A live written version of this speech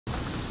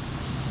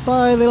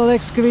Bye, little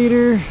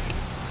excavator.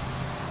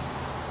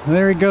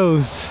 There he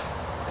goes.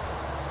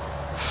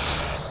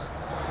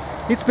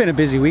 It's been a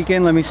busy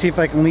weekend. Let me see if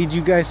I can lead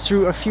you guys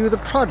through a few of the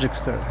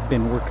projects that have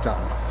been worked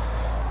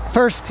on.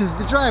 First is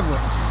the driveway.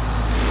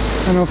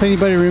 I don't know if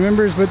anybody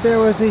remembers, but there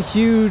was a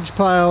huge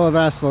pile of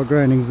asphalt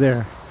grindings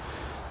there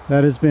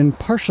that has been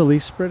partially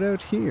spread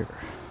out here,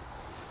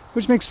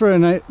 which makes for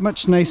a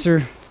much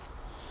nicer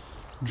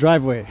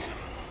driveway,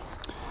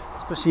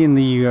 especially in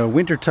the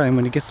winter time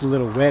when it gets a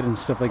little wet and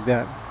stuff like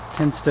that.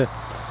 Tends to,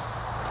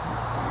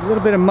 a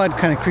little bit of mud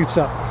kind of creeps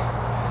up.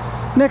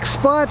 Next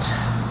spot,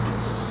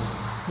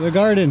 the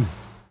garden.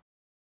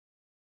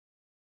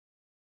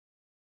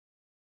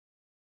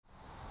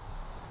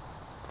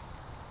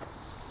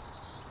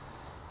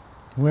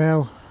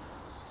 Well,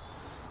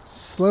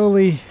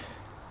 slowly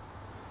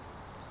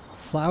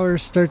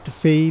flowers start to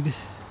fade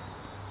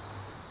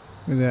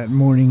with that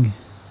morning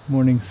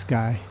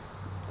sky.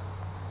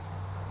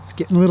 It's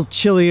getting a little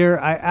chillier.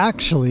 I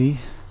actually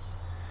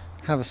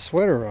have a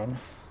sweater on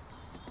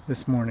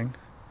this morning,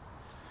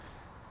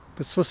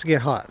 but it's supposed to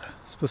get hot.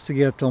 It's supposed to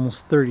get up to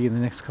almost 30 in the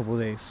next couple of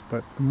days,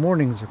 but the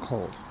mornings are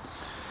cold.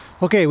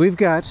 Okay, we've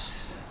got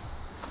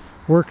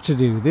work to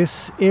do.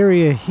 This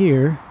area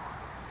here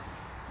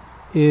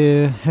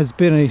has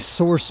been a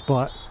sore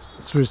spot.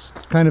 This was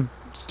kind of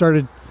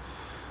started,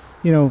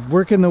 you know,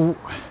 working the,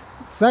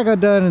 so that got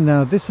done, and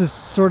now this is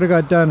sort of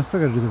got done. I still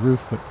gotta do the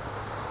roof, but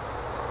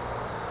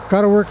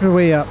gotta work our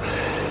way up.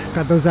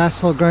 Got those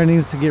asphalt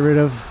grindings to get rid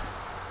of.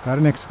 Got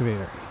an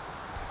excavator.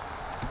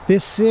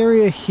 This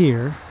area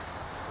here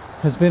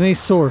has been a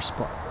sore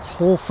spot, this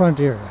whole front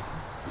area,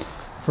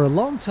 for a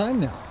long time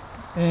now.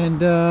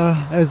 And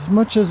as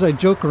much as I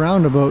joke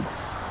around about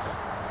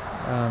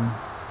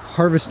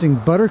harvesting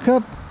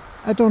buttercup,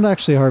 I don't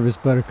actually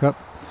harvest buttercup.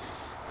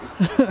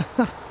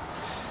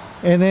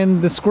 And then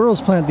the squirrels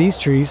plant these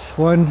trees.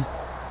 1,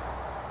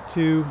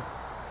 2,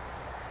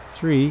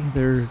 3.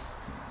 They're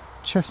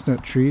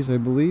chestnut trees, I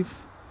believe.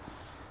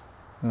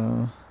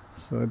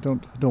 So I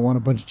don't want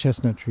a bunch of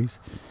chestnut trees.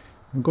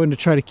 I'm going to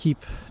try to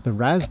keep the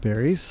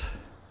raspberries,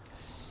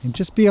 and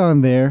just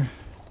beyond there,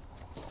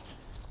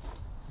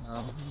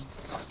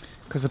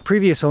 because the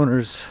previous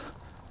owners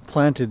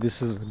planted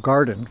this as a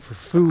garden for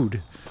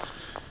food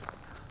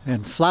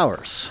and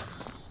flowers,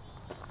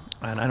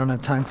 and I don't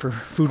have time for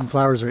food and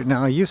flowers right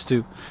now. I used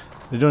to,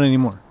 but I don't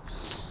anymore.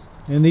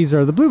 And these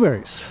are the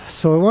blueberries,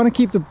 so I want to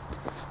keep the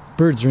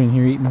birds are in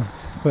here eating them,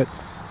 but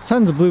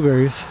tons of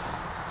blueberries,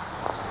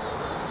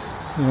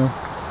 you know,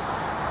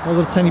 all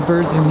little tiny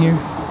birds in here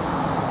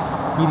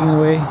eating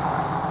away.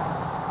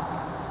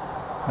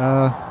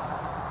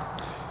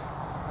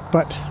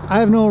 But I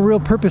have no real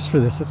purpose for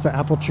this. It's the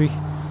apple tree,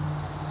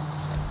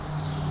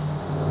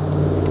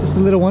 just a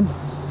little one,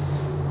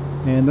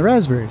 and the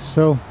raspberries.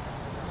 So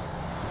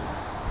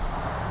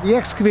the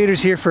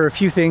excavator's here for a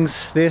few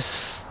things.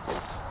 This,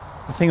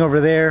 the thing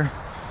over there,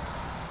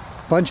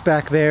 bunch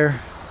back there.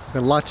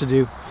 Got a lot to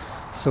do,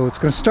 so it's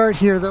going to start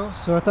here though.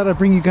 So I thought I'd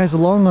bring you guys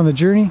along on the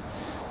journey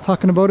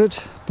talking about it,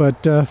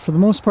 but for the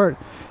most part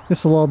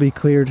this will all be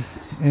cleared.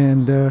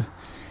 And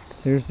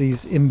there's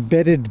these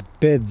embedded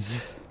beds,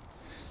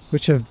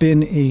 which have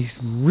been a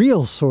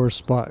real sore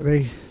spot.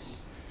 They're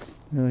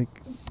like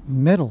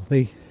metal.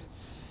 They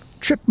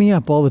trip me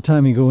up all the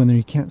time. You go in there,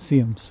 you can't see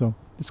them, so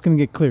it's gonna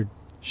get cleared.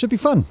 Should be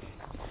fun.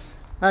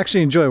 I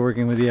actually enjoy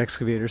working with the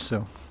excavator,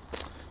 so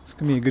it's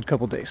gonna be a good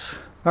couple days.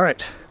 All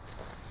right,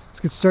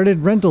 let's get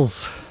started.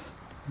 Rentals,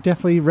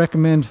 definitely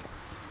recommend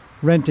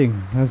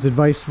renting. As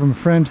advice from a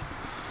friend,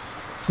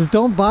 says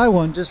don't buy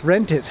one, just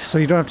rent it so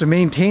you don't have to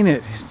maintain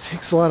it. It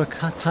takes a lot of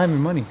time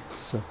and money.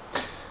 So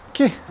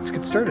okay, let's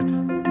get started.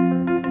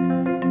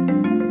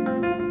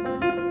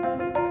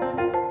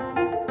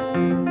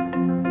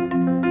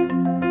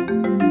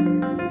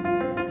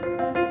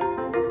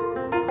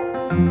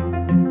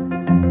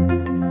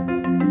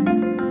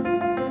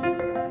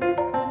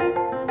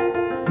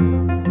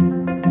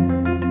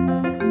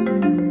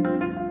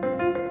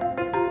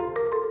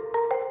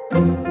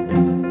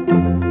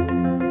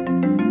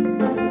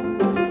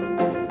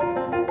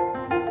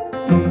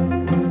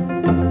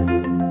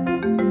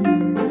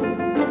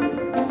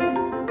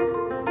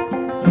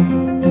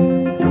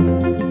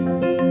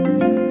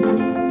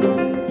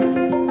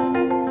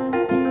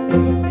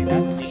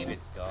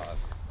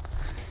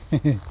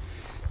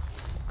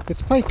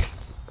 It's Pike.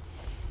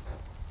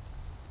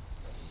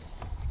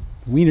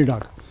 Wiener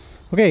dog.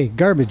 Okay,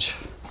 garbage.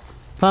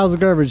 Piles of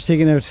garbage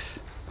taken out.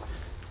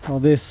 All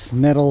this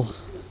metal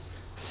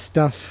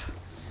stuff.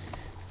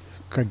 It's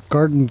got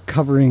garden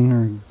covering,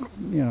 or,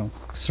 you know,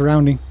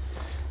 surrounding.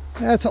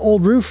 That's an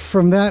old roof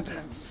from that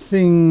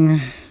thing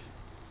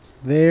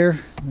there.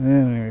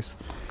 Anyways,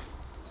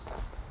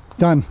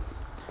 done.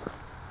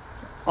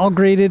 All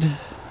graded,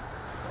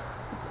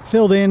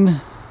 filled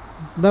in,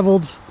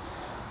 leveled.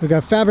 We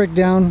got fabric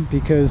down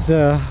because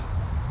I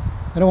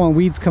don't want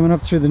weeds coming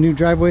up through the new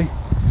driveway,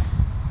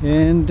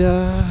 and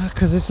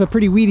because it's a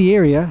pretty weedy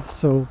area.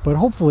 So, but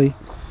hopefully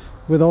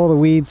with all the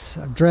weeds,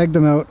 I've dragged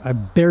them out, I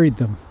buried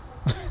them.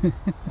 They've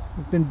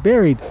been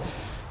buried,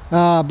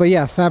 But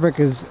yeah, fabric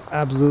is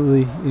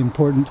absolutely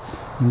important.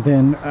 And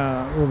then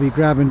we'll be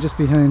grabbing just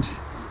behind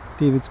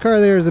David's car.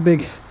 There's a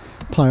big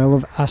pile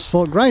of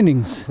asphalt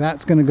grindings.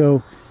 That's going to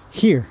go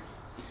here.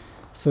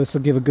 So this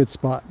will give a good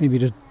spot, maybe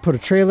to put a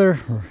trailer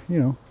or, you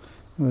know,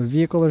 another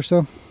vehicle or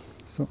so.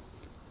 So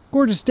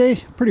gorgeous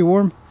day, pretty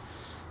warm.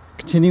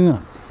 Continuing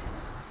on.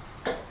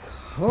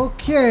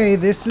 Okay,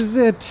 this is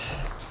it.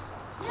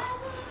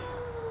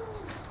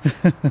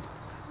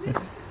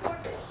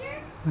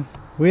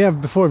 We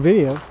have before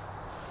video.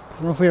 I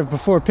don't know if we have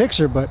before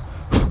picture, but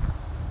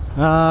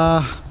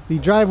the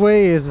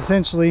driveway is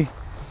essentially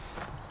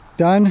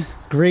done,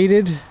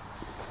 graded,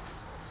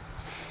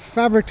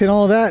 fabric and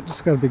all that.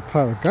 Just got a big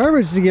pile of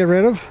garbage to get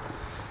rid of,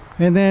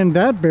 and then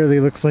that barely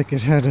looks like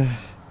it had a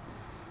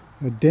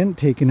dent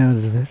taken out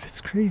of it.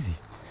 It's crazy.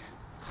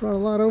 Brought a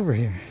lot over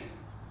here.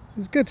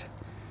 It's good.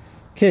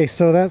 Okay,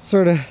 so that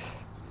sort of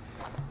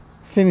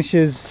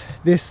finishes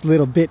this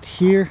little bit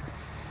here.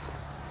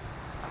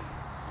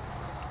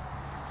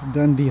 It's a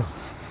done deal.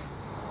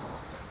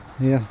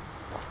 Yeah,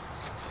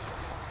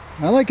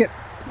 I like it.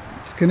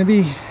 It's gonna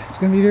be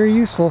very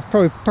useful.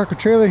 Probably park a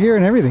trailer here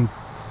and everything.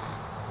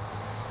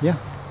 Yeah.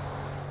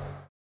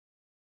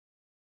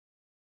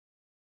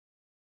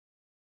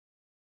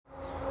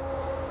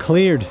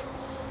 Cleared.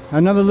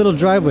 Another little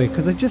driveway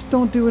because I just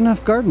don't do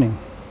enough gardening.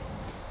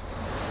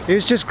 It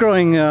was just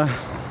growing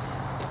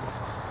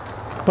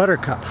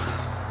buttercup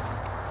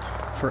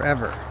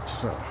forever,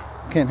 so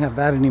can't have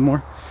that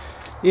anymore.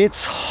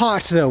 It's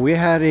hot though. We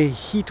had a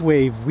heat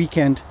wave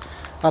weekend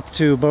up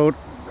to about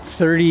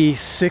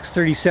 36,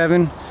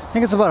 37. I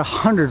think it's about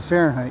 100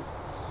 Fahrenheit.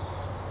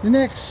 The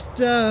next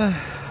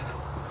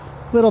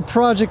little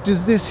project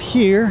is this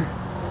here.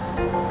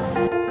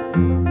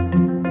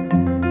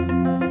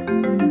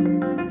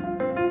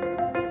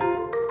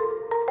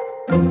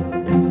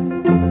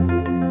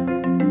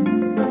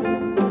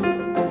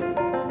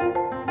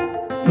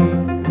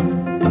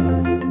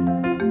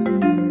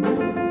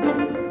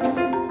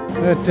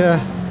 But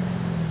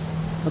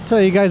I'll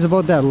tell you guys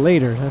about that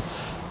later.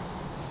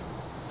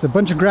 It's a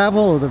bunch of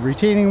gravel with a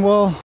retaining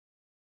wall.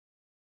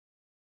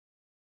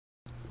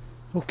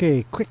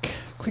 Okay, quick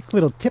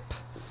little tip.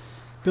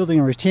 Building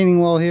a retaining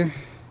wall here.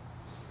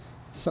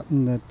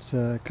 Something that's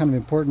kind of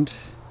important.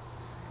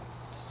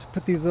 Just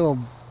put these little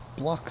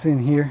blocks in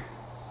here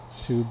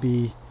to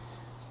be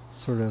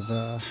sort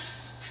of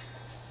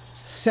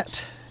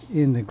set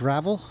in the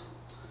gravel.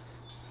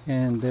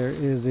 And there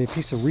is a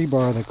piece of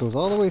rebar that goes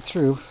all the way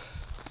through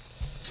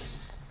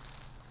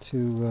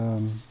to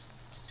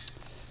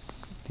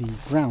the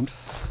ground,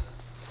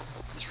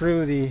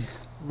 through the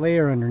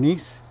layer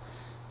underneath,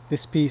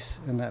 this piece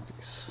and that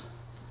piece,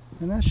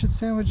 and that should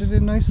sandwich it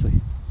in nicely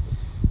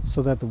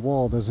so that the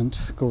wall doesn't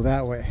go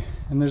that way.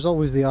 And there's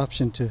always the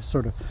option to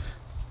sort of,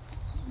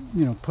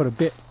 you know, put a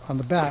bit on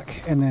the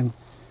back and then,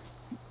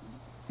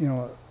 you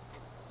know,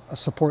 a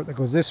support that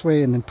goes this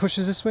way and then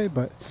pushes this way,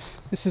 but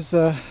this is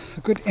a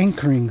good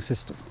anchoring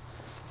system,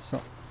 so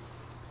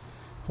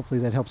hopefully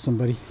that helps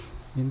somebody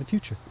in the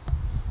future.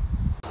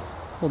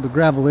 Hold the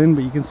gravel in,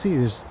 but you can see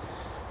there's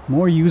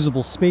more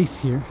usable space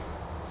here.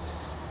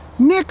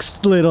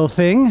 Next little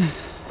thing,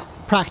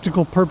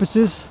 practical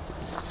purposes,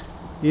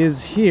 is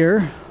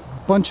here.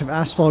 A bunch of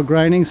asphalt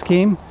grindings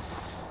came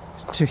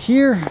to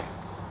here,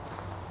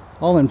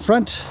 all in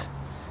front,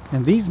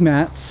 and these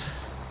mats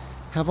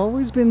have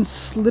always been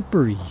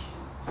slippery.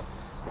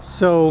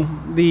 So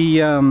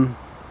the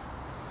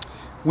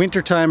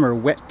winter time or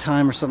wet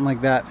time or something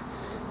like that,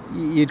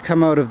 you'd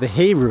come out of the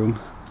hay room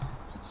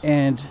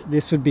and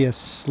this would be a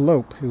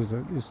slope. It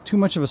was too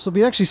much of a slope.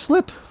 You'd actually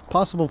slip,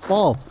 possible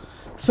fall.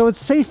 So it's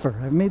safer.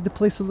 I've made the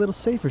place a little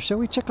safer. Shall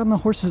we check on the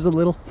horses a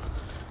little?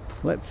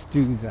 Let's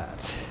do that.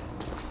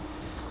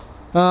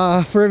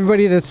 For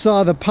everybody that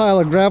saw the pile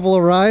of gravel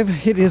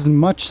arrive, it is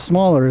much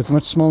smaller. It's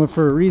much smaller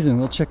for a reason.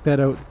 We'll check that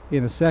out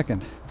in a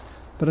second.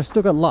 But I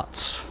still got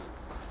lots.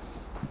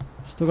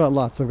 Still got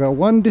lots. I've got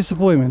one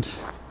disappointment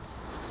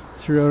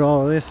throughout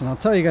all of this, and I'll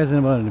tell you guys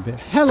about it in a bit.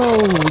 Hello,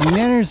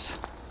 Nanners.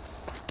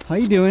 How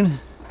you doing?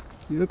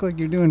 You look like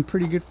you're doing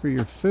pretty good for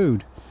your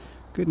food.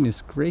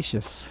 Goodness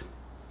gracious.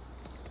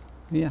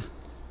 Yeah.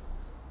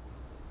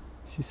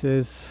 She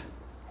says,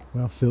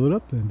 well, fill it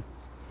up then.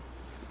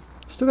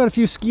 Still got a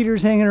few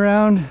skeeters hanging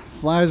around.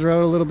 Flies are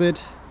out a little bit.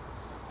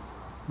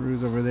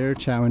 Rue's over there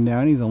chowing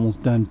down. He's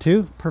almost done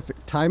too.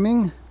 Perfect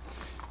timing.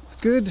 It's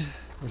good.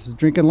 Horse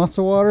drinking lots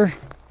of water.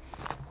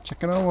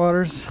 Checking on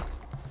waters.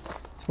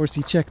 It's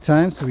horsey check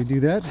time, so we do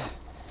that.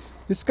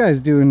 This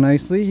guy's doing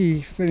nicely.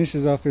 He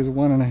finishes off his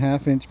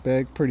 1.5 inch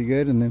bag pretty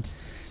good, and then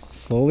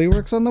slowly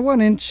works on the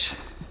 1 inch,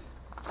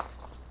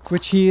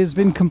 which he has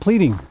been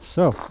completing.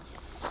 So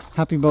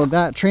happy about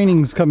that.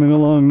 Training's coming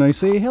along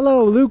nicely.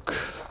 Hello, Luke.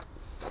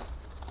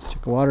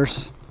 Check the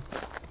waters.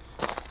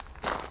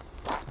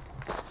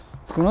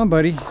 What's going on,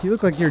 buddy? You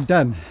look like you're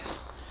done.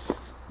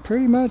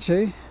 Pretty much,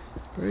 eh?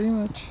 Pretty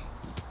much.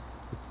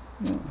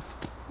 Yeah.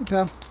 Hey,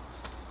 pal.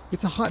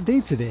 It's a hot day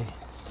today.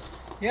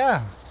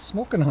 Yeah,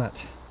 smoking hot.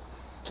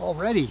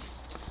 Already.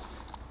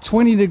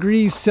 20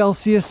 degrees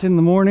Celsius in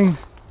the morning,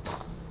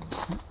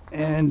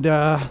 and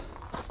I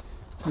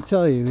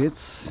tell you,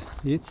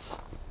 it's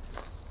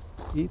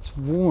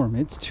warm.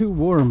 It's too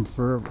warm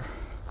for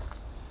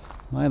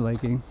my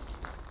liking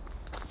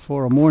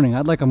for a morning.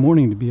 I'd like a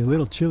morning to be a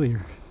little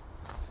chillier.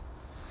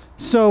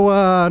 So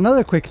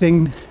another quick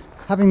thing,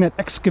 having that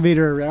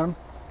excavator around,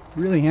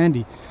 really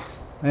handy.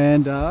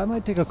 And I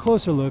might take a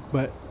closer look,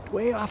 but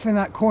way off in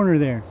that corner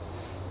there,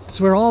 it's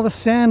where all the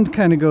sand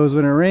kind of goes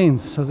when it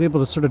rains. So I was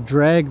able to sort of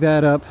drag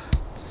that up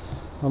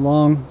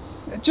along,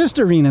 just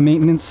arena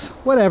maintenance,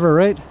 whatever,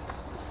 right?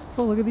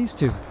 Oh, look at these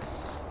two.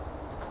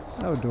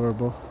 How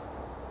adorable.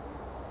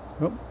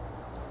 Oh.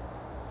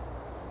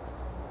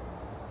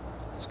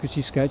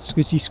 Squishy scratch,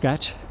 squishy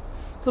scratch.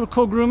 Little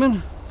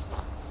co-grooming.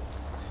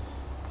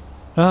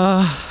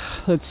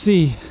 Let's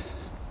see.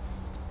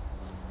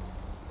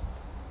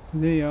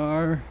 They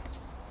are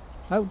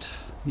out.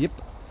 Yep.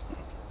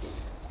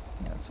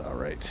 That's all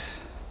right.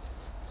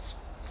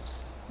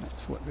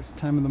 That's what this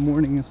time of the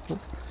morning is for.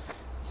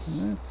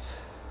 And that's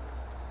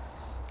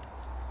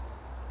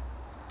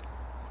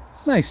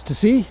nice to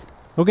see.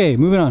 Okay,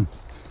 moving on.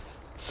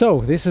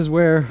 So this is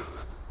where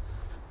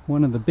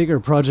one of the bigger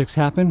projects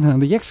happen.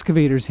 The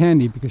excavator's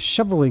handy because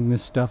shoveling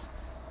this stuff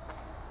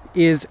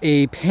is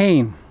a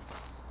pain.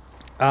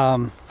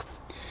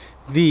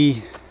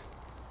 The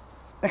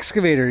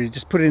excavator, you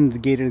just put it into the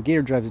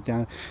gator drives it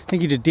down.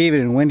 Thank you to David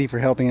and Wendy for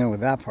helping out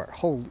with that part.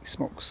 Holy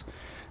smokes.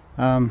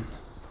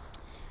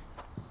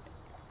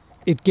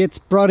 It gets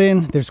brought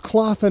in, there's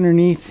cloth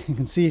underneath, you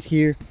can see it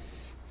here.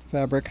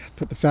 Fabric,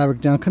 put the fabric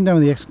down, come down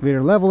with the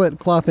excavator, level it,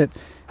 cloth it,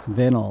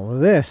 then all of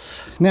this.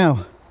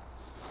 Now,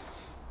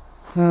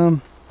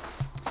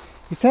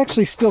 it's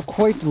actually still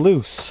quite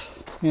loose,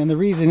 and the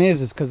reason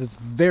is because it's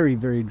very,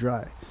 very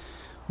dry.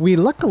 We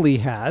luckily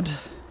had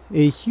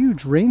a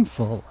huge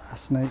rainfall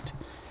last night,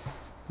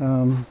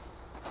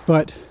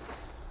 but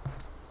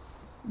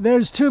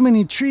there's too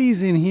many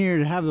trees in here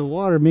to have the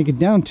water make it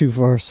down too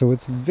far, so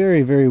it's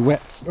very, very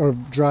wet or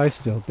dry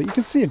still, but you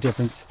can see a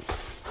difference.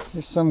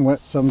 There's some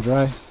wet, some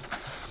dry,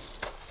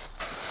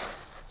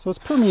 so it's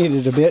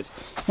permeated a bit,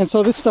 and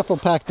so this stuff will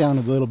pack down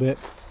a little bit.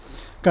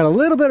 Got a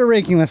little bit of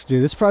raking left to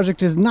do. This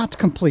project is not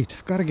complete.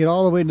 I've got to get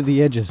all the way to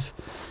the edges.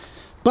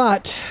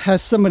 But,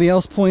 as somebody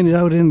else pointed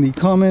out in the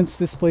comments,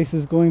 this place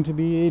is going to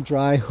be a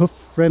dry,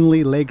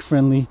 hoof-friendly,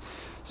 leg-friendly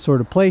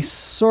sort of place.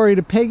 Sorry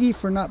to Peggy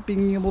for not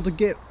being able to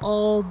get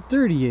all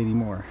dirty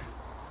anymore.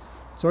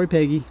 Sorry,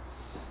 Peggy.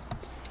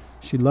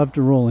 She'd love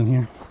to roll in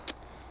here.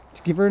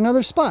 To give her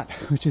another spot,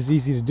 which is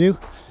easy to do.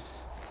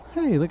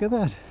 Hey, look at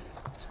that.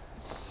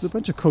 There's a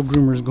bunch of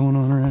co-groomers going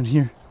on around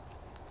here.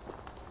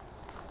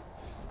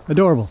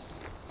 Adorable.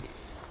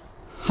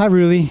 Hi,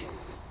 Ruly.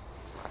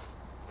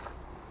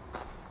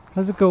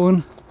 How's it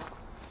going?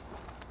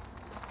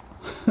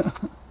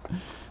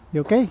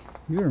 You okay?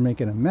 You were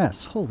making a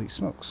mess. Holy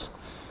smokes.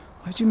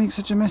 Why'd you make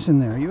such a mess in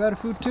there? Are you out of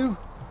food too?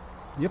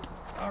 Yep.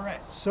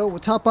 Alright, so we'll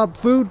top up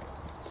food.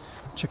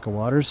 Check the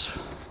waters.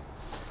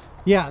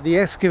 Yeah, the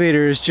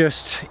excavator is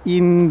just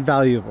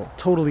invaluable.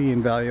 Totally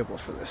invaluable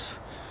for this.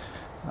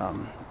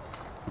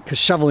 Because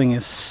shoveling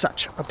is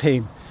such a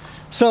pain.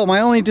 So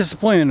my only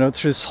disappointment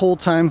through this whole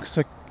time, because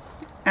the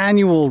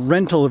annual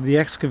rental of the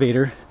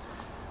excavator,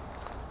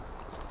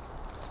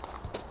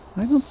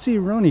 I don't see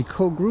Ronnie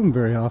co-groom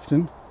very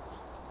often.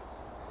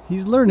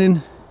 He's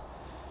learning.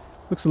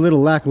 Looks a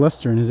little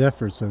lackluster in his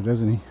efforts though,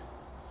 doesn't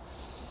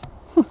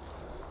he?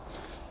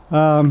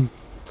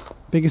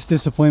 Biggest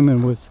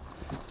disappointment was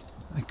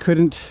I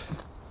couldn't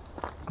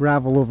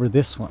gravel over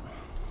this one.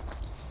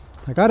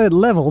 I got it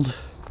leveled,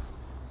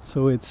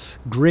 so it's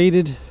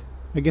graded,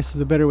 I guess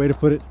is a better way to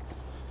put it,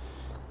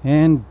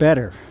 and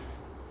better.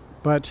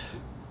 But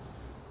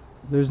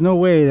there's no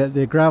way that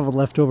the gravel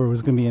left over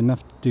was going to be enough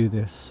to do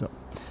this, so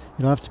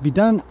it'll have to be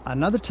done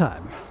another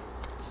time.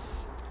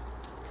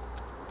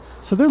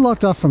 So they're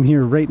locked off from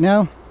here right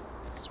now.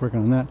 Just working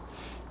on that.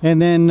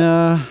 And then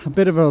a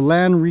bit of a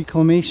land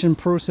reclamation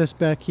process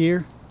back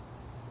here.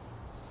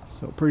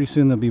 So pretty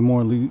soon there'll be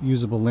more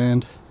usable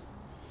land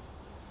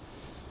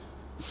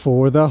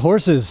for the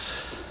horses.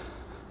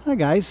 Hi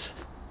guys.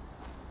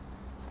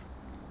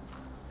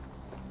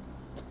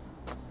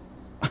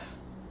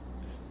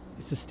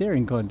 It's a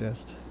staring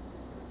contest.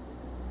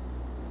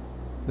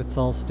 Let's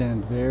all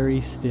stand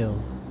very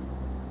still.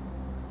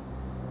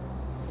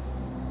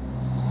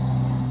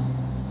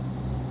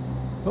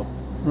 Oh,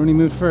 Rooney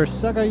moved first.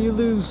 Sucker, you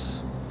lose.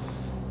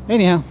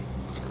 Anyhow,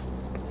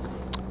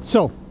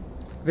 so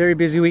very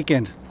busy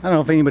weekend. I don't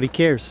know if anybody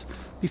cares.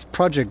 These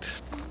project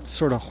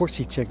sort of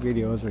horsey check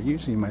videos are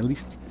usually my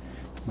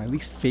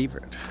least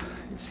favorite.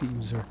 It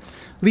seems, or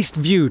least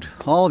viewed.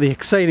 All the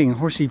exciting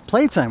horsey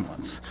playtime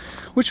ones,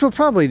 which we'll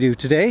probably do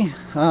today.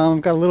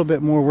 Got a little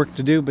bit more work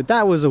to do, but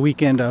that was a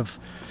weekend of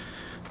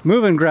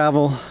moving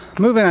gravel,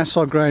 moving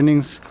asphalt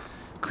grindings,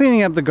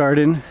 cleaning up the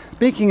garden,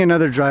 making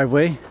another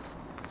driveway,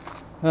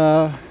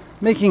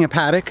 making a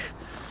paddock,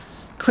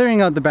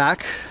 clearing out the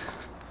back,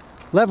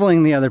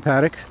 leveling the other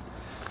paddock.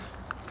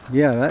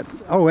 Yeah, that.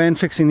 Oh, and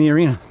fixing the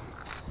arena.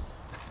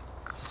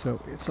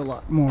 so it's a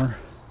lot more,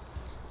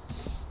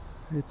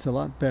 it's a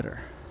lot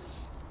better.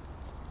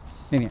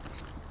 Anyhow,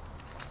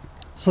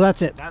 so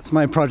that's it. That's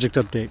my project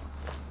update.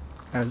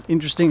 As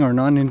interesting or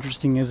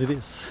non-interesting as it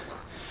is.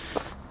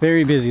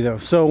 Very busy though.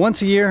 So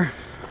once a year,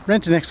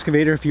 rent an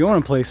excavator. If you own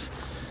a place,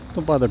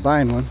 don't bother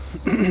buying one.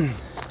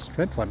 Just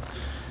rent one.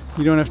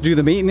 You don't have to do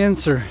the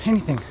maintenance or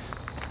anything.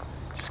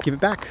 Just give it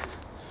back.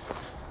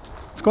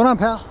 What's going on,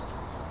 pal?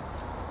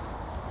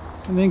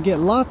 And then get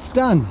lots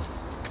done.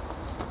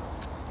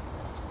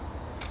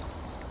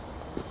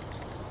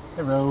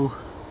 Hello.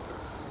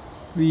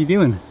 What are you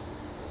doing?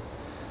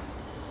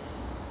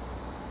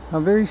 How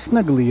very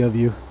snuggly of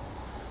you.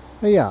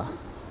 Oh yeah.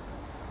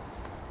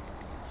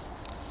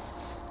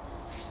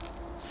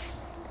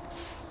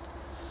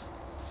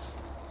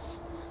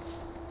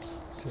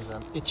 Says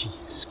I'm itchy.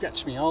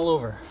 Scratch me all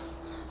over.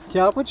 Okay,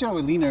 I'll put you on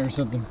with Lena or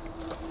something.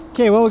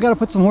 Okay, well, we gotta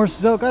put some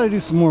horses out. Gotta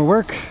do some more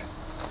work.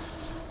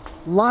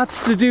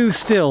 Lots to do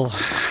still.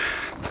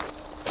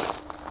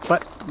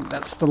 But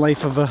that's the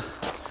life of a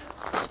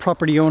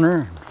property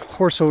owner,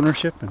 horse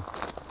ownership, and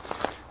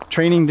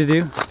training to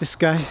do. This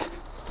guy,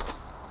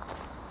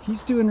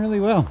 he's doing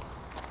really well.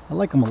 I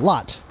like him a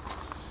lot.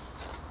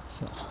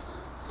 So,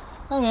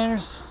 hi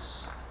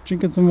Nanners.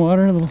 Drinking some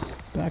water, a little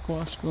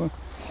backwash going.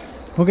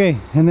 Okay,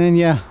 and then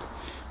yeah,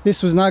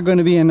 this was not going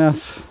to be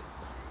enough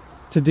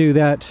to do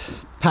that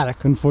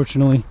paddock,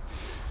 unfortunately.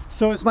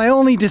 So it's my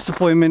only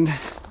disappointment.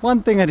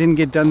 One thing I didn't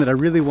get done that I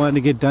really wanted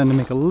to get done to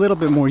make a little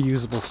bit more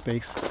usable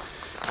space.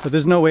 But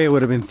there's no way it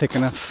would have been thick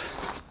enough.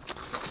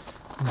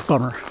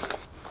 Bummer.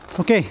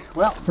 Okay,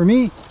 well, for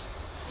me,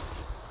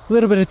 a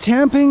little bit of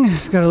tamping.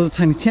 Got a little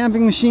tiny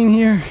tamping machine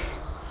here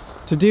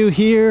to do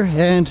here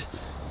and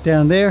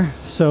down there.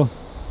 So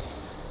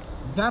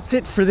that's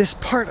it for this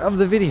part of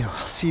the video.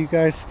 I'll see you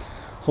guys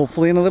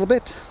hopefully in a little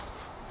bit.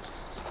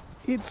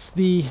 It's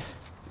the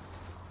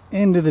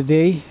end of the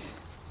day.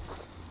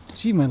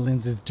 Gee, my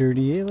lens is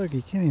dirty, eh? Look,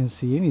 you can't even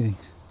see anything.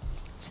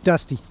 It's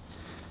dusty.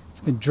 It's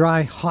been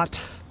dry,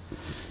 hot.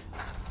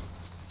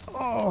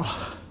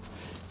 Oh,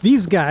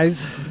 these guys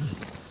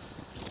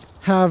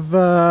have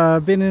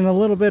been in a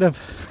little bit of,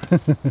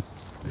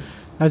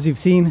 as you've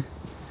seen,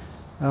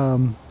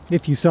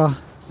 if you saw,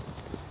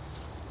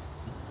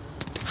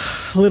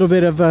 a little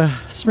bit of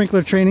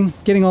sprinkler training,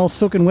 getting all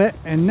soaking wet,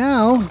 and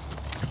now,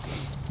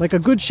 like a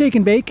good shake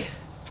and bake,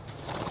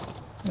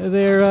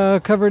 they're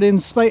covered in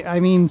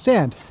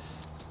sand.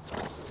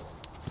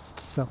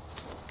 So,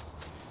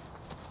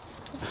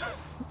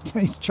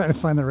 he's trying to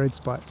find the right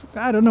spot.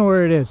 I don't know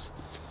where it is.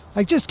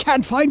 I just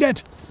can't find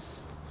it.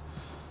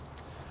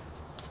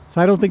 So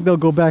I don't think they'll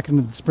go back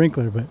into the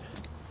sprinkler, but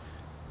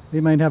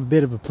they might have a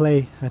bit of a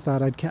play. I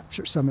thought I'd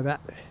capture some of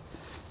that.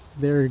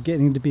 They're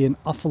getting to be an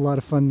awful lot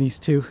of fun, these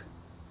two.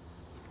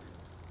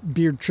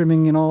 Beard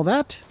trimming and all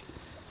that.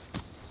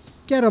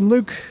 Get 'em,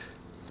 Luke.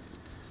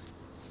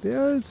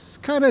 This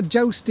kind of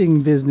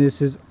jousting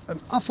business is an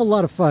awful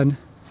lot of fun.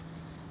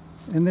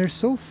 And they're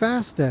so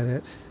fast at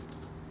it.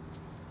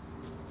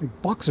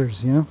 Like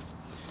boxers, you know.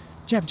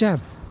 Jab,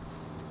 jab.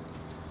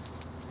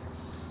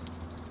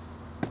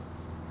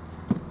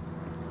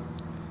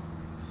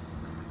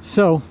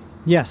 So,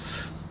 yes,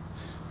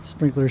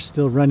 sprinkler's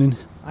still running.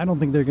 I don't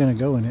think they're gonna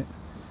go in it,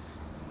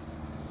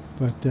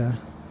 but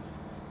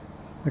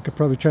I could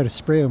probably try to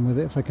spray them with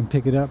it if I can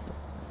pick it up.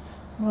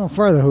 I don't know how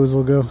far the hose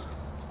will go.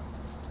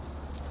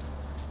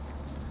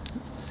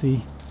 Let's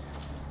see,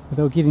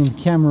 without getting the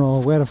camera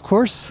all wet, of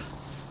course.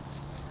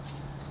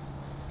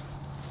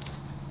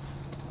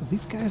 But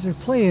these guys are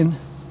playing.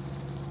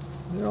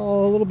 They're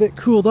all a little bit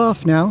cooled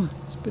off now.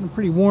 It's been a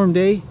pretty warm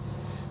day,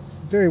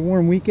 very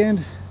warm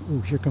weekend. Oh,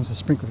 here comes the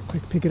sprinkler.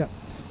 Quick, pick it up.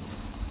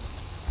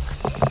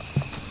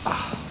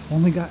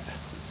 Only got...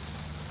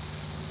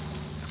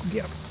 Let's go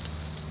get them.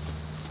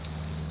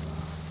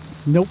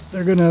 Nope,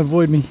 they're going to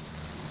avoid me.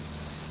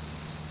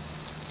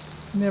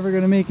 Never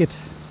going to make it.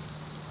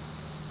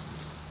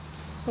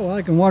 Oh, well,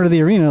 I can water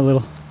the arena a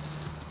little.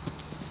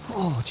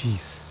 Oh, jeez.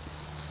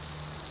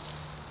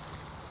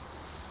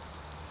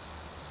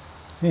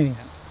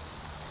 Anyhow.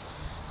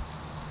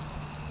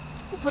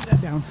 We'll put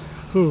that down.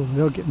 Ooh,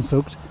 they're getting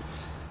soaked.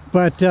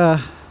 But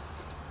it's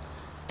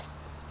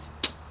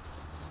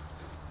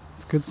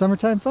good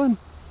summertime fun.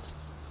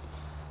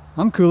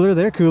 I'm cooler,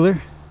 they're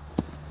cooler.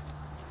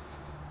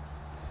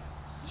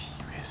 Gee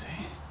whiz,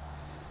 eh?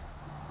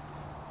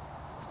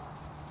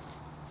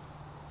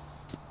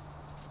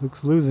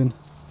 Luke's losing.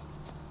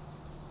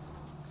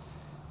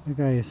 That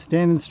guy is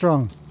standing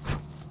strong.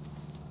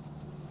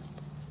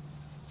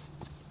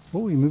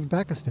 Oh, he moved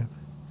back a step.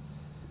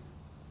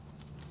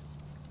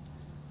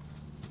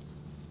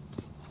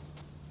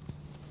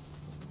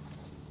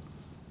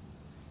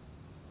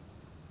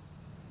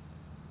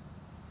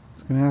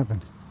 Gonna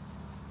happen.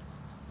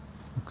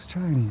 Luke's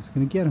trying, he's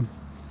gonna get him.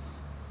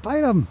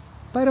 Bite him!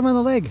 Bite him on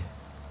the leg!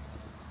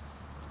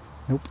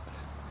 Nope.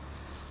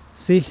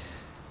 See?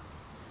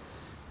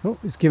 Oh,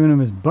 he's giving him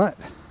his butt.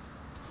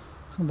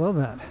 How about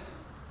that?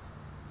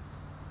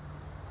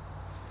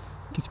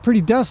 Gets pretty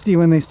dusty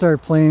when they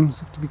start playing, so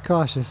you have to be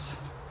cautious.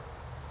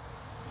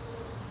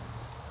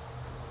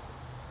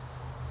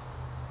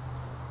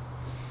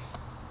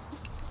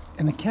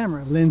 And the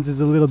camera lens is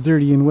a little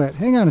dirty and wet.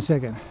 Hang on a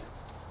second.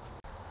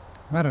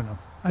 I don't know.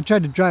 I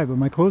tried to dry it, but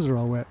my clothes are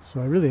all wet, so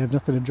I really have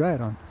nothing to dry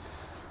it on.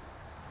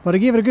 But I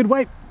gave it a good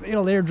wipe.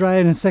 It'll air dry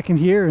in a second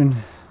here, and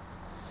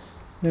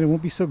then it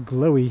won't be so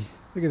glowy.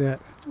 Look at that.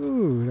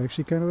 Ooh, it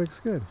actually kind of looks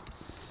good.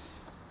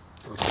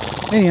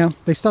 Anyhow,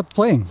 they stopped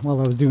playing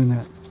while I was doing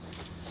that.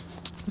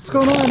 What's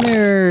going on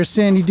there,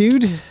 Sandy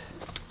dude?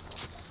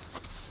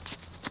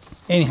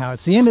 Anyhow,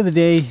 it's the end of the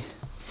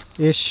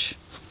day-ish,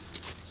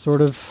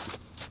 sort of.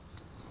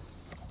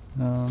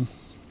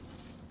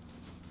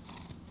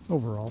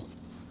 Overall,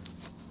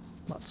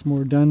 lots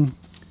more done.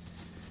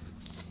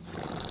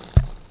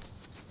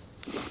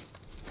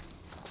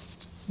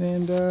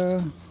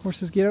 And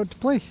horses get out to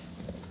play,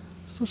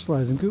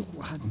 socialize, and go.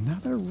 Wow,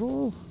 another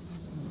roll.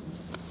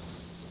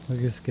 Look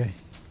at this guy.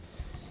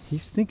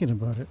 He's thinking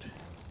about it.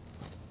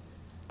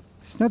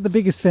 He's not the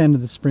biggest fan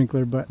of the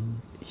sprinkler, but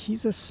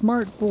he's a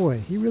smart boy.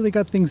 He really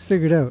got things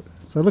figured out.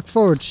 So I look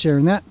forward to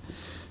sharing that.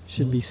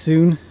 Should be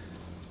soon.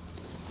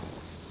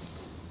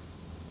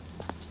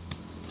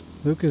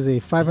 Luke is a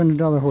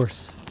 $500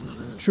 horse.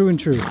 True and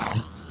true.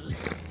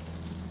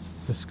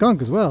 It's a skunk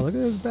as well. Look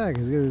at his back.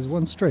 He's got his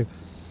one stripe.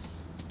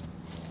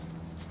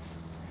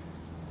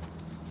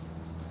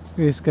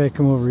 Look at this guy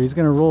come over. He's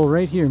going to roll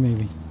right here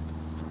maybe.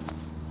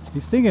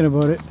 He's thinking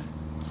about it.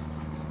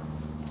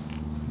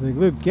 He's like,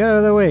 Luke, get out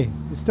of the way.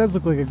 This does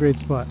look like a great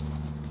spot.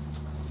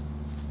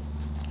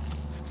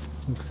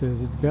 Luke says,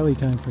 it's belly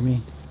time for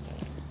me.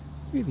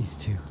 Look at these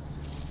two.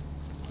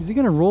 Is he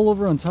going to roll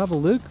over on top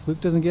of Luke? Luke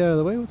doesn't get out of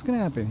the way? What's going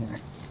to happen here?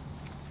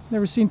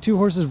 Never seen two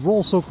horses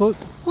roll so close.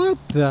 What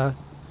the?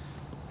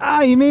 Ah,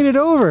 you made it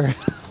over.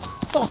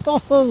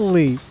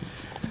 Holy.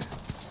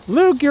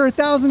 Luke, you're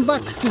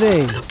 $1,000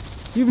 today.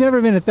 You've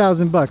never been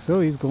 $1,000.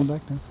 Oh, he's going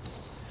back now.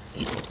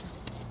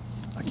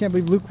 I can't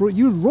believe Luke,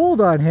 you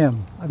rolled on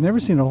him. I've never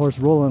seen a horse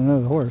roll on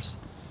another horse.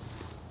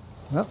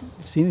 Well,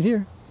 you've seen it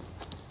here.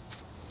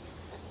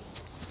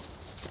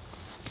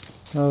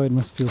 Oh, it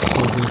must feel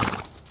so good.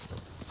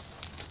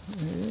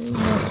 It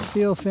must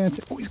feel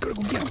fantastic. Oh, he's gonna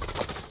go get him.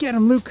 Get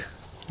him, Luke.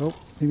 Oh,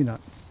 maybe not.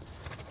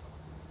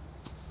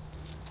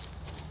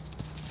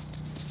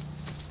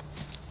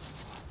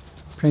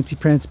 Prancy,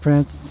 prance,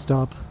 prance,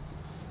 stop.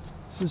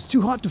 This is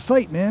too hot to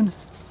fight, man.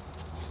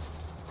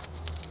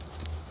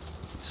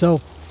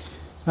 So,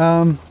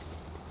 yeah,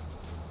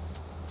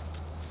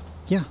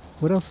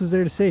 what else is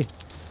there to say?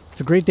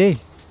 It's a great day.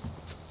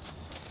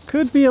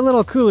 Could be a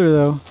little cooler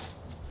though.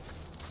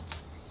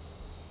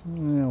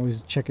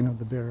 Always checking out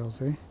the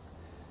barrels, eh?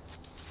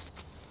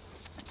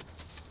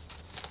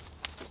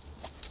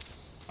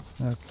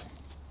 Okay.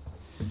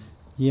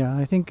 Yeah,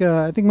 I think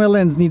my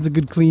lens needs a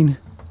good clean.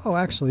 Oh,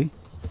 actually,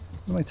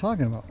 what am I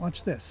talking about?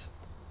 Watch this.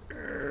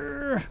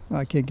 Oh,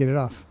 I can't get it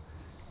off.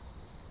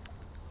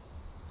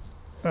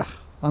 Ugh.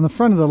 On the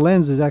front of the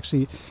lens is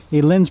actually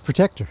a lens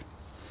protector.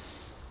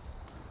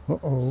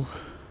 Uh-oh.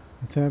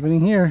 What's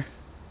happening here?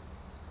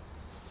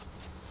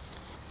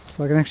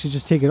 So I can actually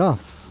just take it off.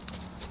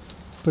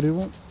 But it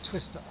won't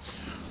twist off.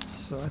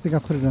 So I think I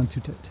put it on too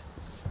tight.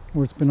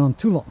 Or it's been on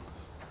too long.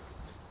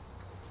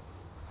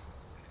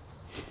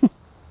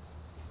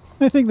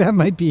 I think that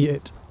might be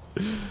it.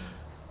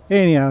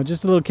 Anyhow,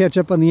 just a little catch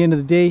up on the end of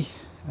the day.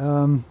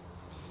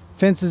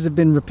 Fences have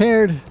been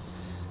repaired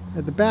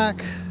at the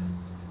back.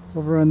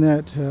 Over on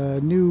that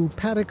new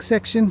paddock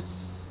section.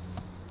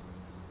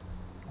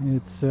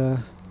 It's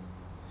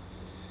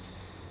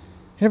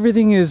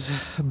everything is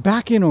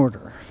back in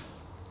order.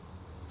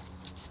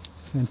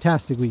 It's a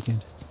fantastic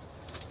weekend.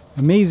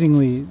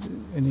 Amazingly,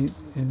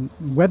 and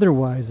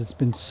weather-wise, it's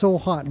been so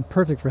hot and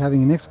perfect for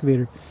having an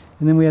excavator.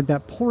 And then we had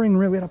that pouring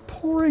rain. We had a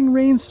pouring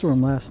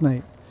rainstorm last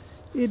night.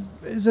 It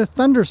is a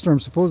thunderstorm,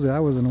 supposedly.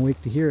 I wasn't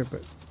awake to hear it,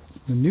 but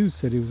the news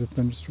said it was a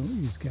thunderstorm. Look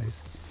at these guys.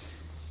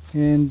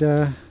 And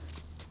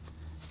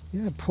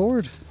yeah, it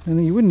poured, and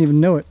then you wouldn't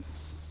even know it.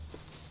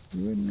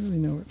 You wouldn't really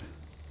know it.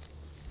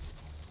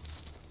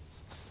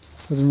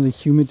 Wasn't really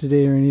humid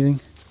today or anything.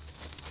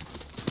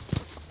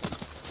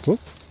 Whoop.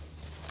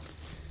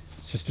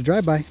 It's just a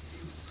drive-by.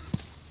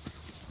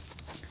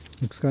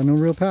 Luke's got no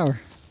real power.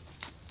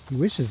 He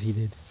wishes he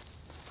did.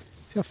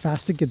 See how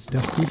fast it gets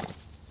dusty?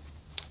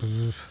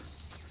 He's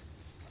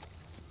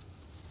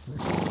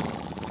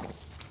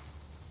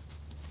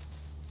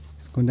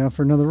going down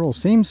for another roll.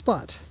 Same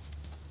spot.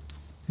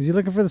 Is he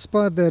looking for the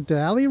spot that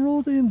Ali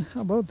rolled in?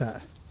 How about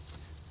that?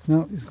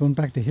 No, he's going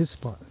back to his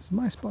spot. This is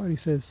my spot, he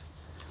says.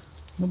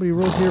 Nobody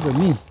rolls here but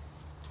me.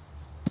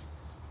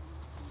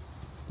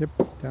 Yep,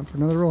 down for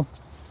another roll.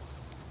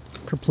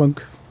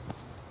 Kerplunk.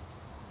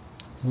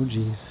 Oh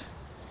geez.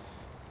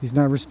 He's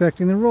not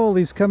respecting the roll.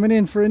 He's coming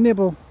in for a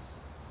nibble.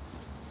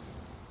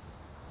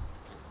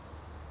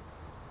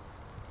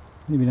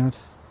 Maybe not.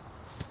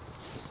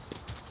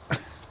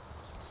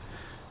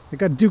 I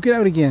gotta duke it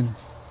out again.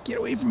 Get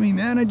away from me,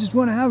 man. I just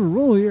want to have a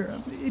roll here.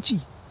 I'm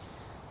itchy.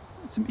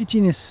 Got some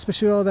itchiness,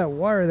 especially all that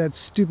wire that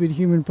stupid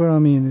human put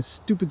on me and this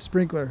stupid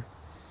sprinkler.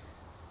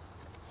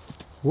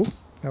 Whoa,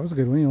 that was a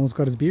good one. He almost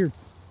got his beard.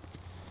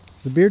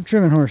 It's a beard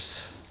trimming horse.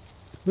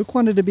 Luke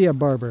wanted to be a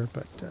barber,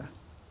 but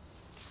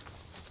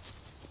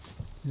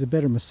he's a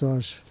better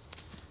massage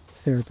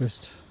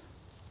therapist.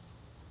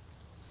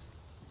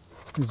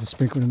 There's a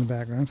sprinkler in the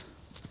background,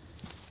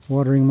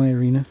 watering my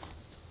arena.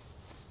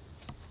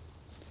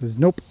 Says,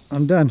 nope,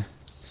 I'm done.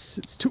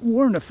 It's too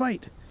warm to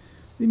fight.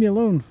 Leave me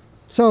alone.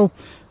 So,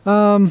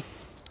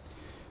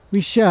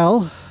 we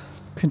shall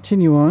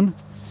continue on.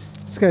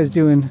 This guy's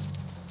doing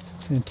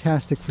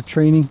fantastic for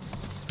training.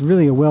 He's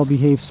really a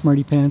well-behaved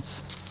smarty pants.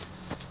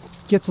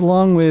 Gets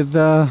along with,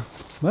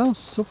 well,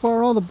 so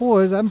far all the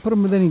boys. I haven't put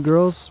him with any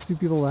girls. A few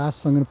people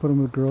asked if I'm going to put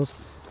him with girls.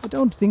 I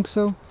don't think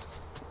so.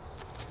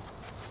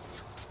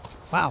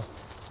 Wow.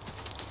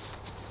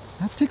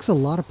 That takes a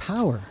lot of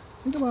power.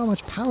 Think about how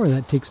much power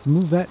that takes to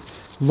move that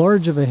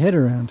large of a head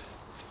around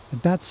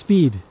at that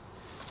speed.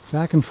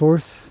 Back and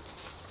forth.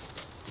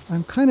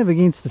 I'm kind of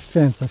against the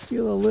fence. I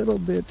feel a little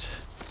bit...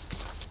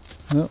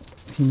 Oh,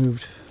 he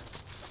moved.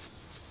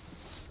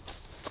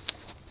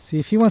 See,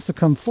 if he wants to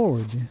come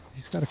forward,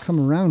 he's got to come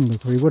around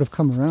Luke, or he would have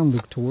come around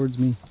Luke towards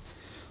me.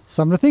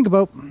 Something to think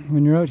about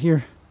when you're out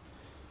here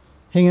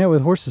hanging out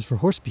with horses for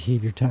horse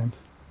behavior time.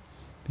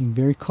 Being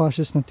very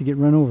cautious not to get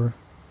run over.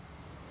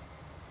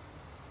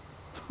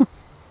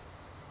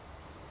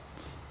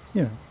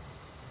 You know,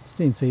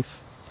 staying safe.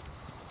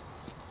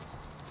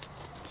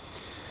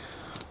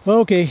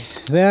 Okay,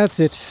 that's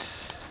it.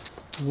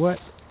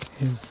 What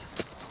is...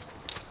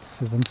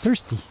 Says I'm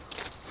thirsty.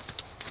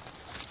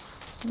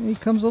 And he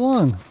comes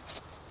along.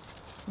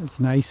 That's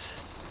nice.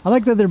 I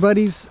like that they're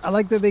buddies. I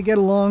like that they get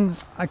along.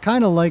 I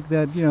kind of like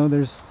that, you know,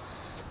 there's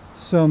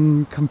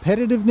some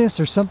competitiveness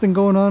or something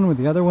going on where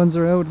the other ones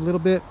are out a little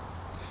bit.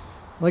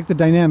 I like the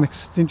dynamics.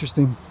 It's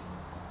interesting.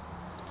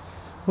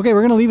 Okay,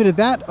 we're going to leave it at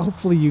that.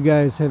 Hopefully you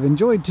guys have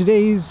enjoyed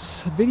today's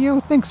video.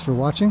 Thanks for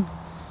watching.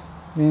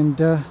 And,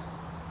 of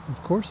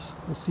course,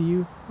 we'll see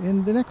you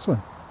in the next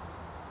one.